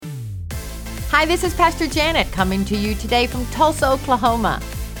Hi, this is Pastor Janet coming to you today from Tulsa, Oklahoma.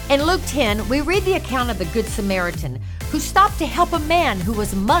 In Luke 10, we read the account of the Good Samaritan who stopped to help a man who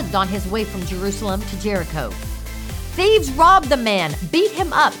was mugged on his way from Jerusalem to Jericho. Thieves robbed the man, beat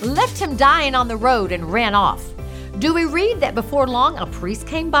him up, left him dying on the road, and ran off. Do we read that before long a priest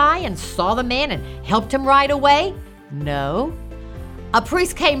came by and saw the man and helped him right away? No. A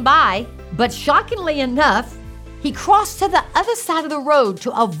priest came by, but shockingly enough, he crossed to the other side of the road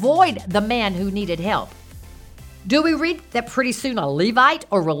to avoid the man who needed help. Do we read that pretty soon a Levite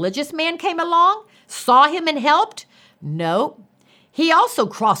or religious man came along, saw him and helped? No. He also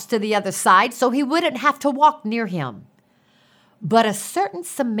crossed to the other side so he wouldn't have to walk near him. But a certain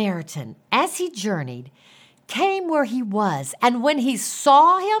Samaritan, as he journeyed, came where he was, and when he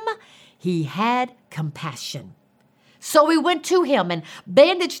saw him, he had compassion. So he went to him and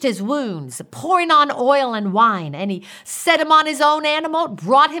bandaged his wounds, pouring on oil and wine, and he set him on his own animal,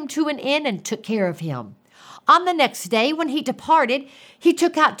 brought him to an inn, and took care of him. On the next day, when he departed, he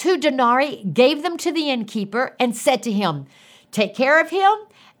took out 2 denarii, gave them to the innkeeper, and said to him, "Take care of him,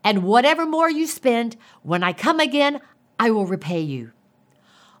 and whatever more you spend, when I come again, I will repay you."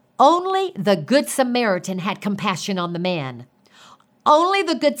 Only the Good Samaritan had compassion on the man. Only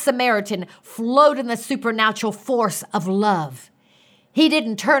the Good Samaritan flowed in the supernatural force of love. He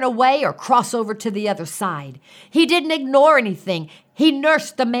didn't turn away or cross over to the other side. He didn't ignore anything. He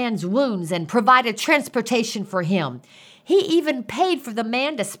nursed the man's wounds and provided transportation for him. He even paid for the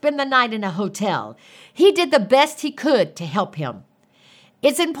man to spend the night in a hotel. He did the best he could to help him.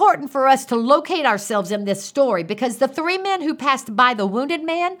 It's important for us to locate ourselves in this story because the 3 men who passed by the wounded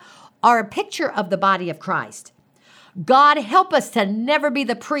man are a picture of the body of Christ. God help us to never be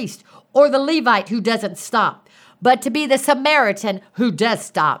the priest or the Levite who doesn't stop, but to be the Samaritan who does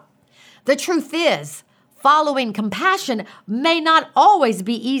stop. The truth is, following compassion may not always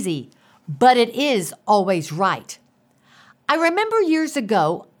be easy, but it is always right. I remember years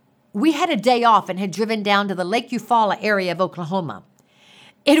ago, we had a day off and had driven down to the Lake Eufaula area of Oklahoma.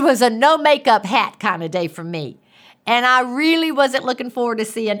 It was a no makeup hat kind of day for me, and I really wasn't looking forward to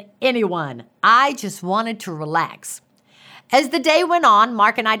seeing anyone. I just wanted to relax. As the day went on,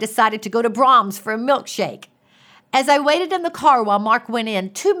 Mark and I decided to go to Brahms for a milkshake. As I waited in the car while Mark went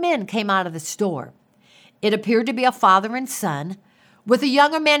in, 2 men came out of the store. It appeared to be a father and son, with a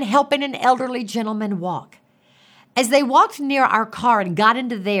younger man helping an elderly gentleman walk. As they walked near our car and got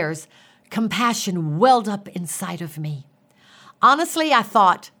into theirs, compassion welled up inside of me. Honestly, I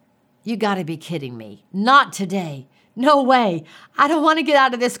thought, you gotta be kidding me. Not today. No way. I don't want to get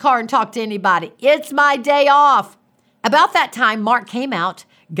out of this car and talk to anybody. It's my day off. About that time, Mark came out,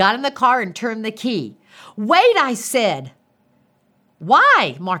 got in the car, and turned the key. "Wait," I said.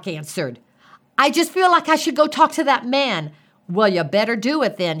 "Why?" Mark answered. "I just feel like I should go talk to that man." "Well, you better do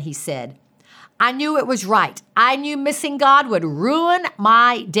it then," he said. I knew it was right. I knew missing God would ruin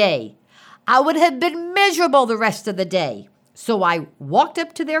my day. I would have been miserable the rest of the day. So I walked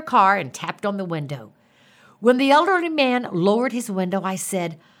up to their car and tapped on the window. When the elderly man lowered his window, I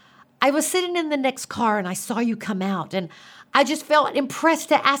said, "I was sitting in the next car and I saw you come out, and I just felt impressed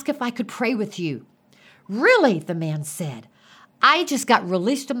to ask if I could pray with you." "Really?" the man said. "I just got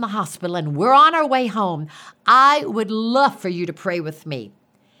released from the hospital and we're on our way home. I would love for you to pray with me."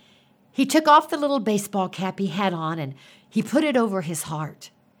 He took off the little baseball cap he had on and he put it over his heart.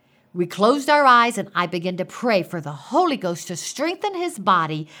 We closed our eyes and I began to pray for the Holy Ghost to strengthen his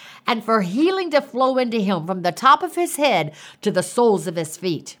body and for healing to flow into him from the top of his head to the soles of his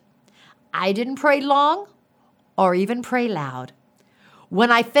feet. I didn't pray long or even pray loud.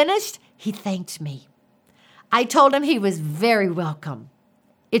 When I finished, he thanked me. I told him he was very welcome.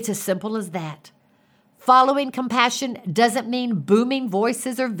 It's as simple as that. Following compassion doesn't mean booming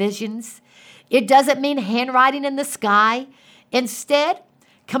voices or visions. It doesn't mean handwriting in the sky. Instead,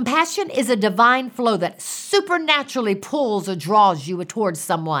 compassion is a divine flow that supernaturally pulls or draws you towards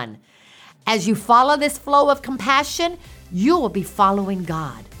someone. As you follow this flow of compassion, you will be following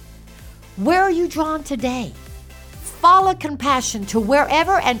God. Where are you drawn today? Follow compassion to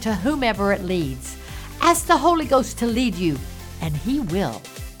wherever and to whomever it leads. Ask the Holy Ghost to lead you, and He will.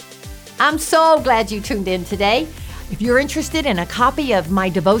 I'm so glad you tuned in today. If you're interested in a copy of my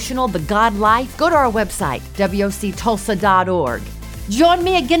devotional, The God Life, go to our website, woctulsa.org. Join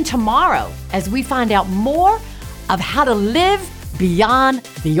me again tomorrow as we find out more of how to live beyond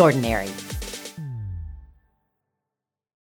the ordinary.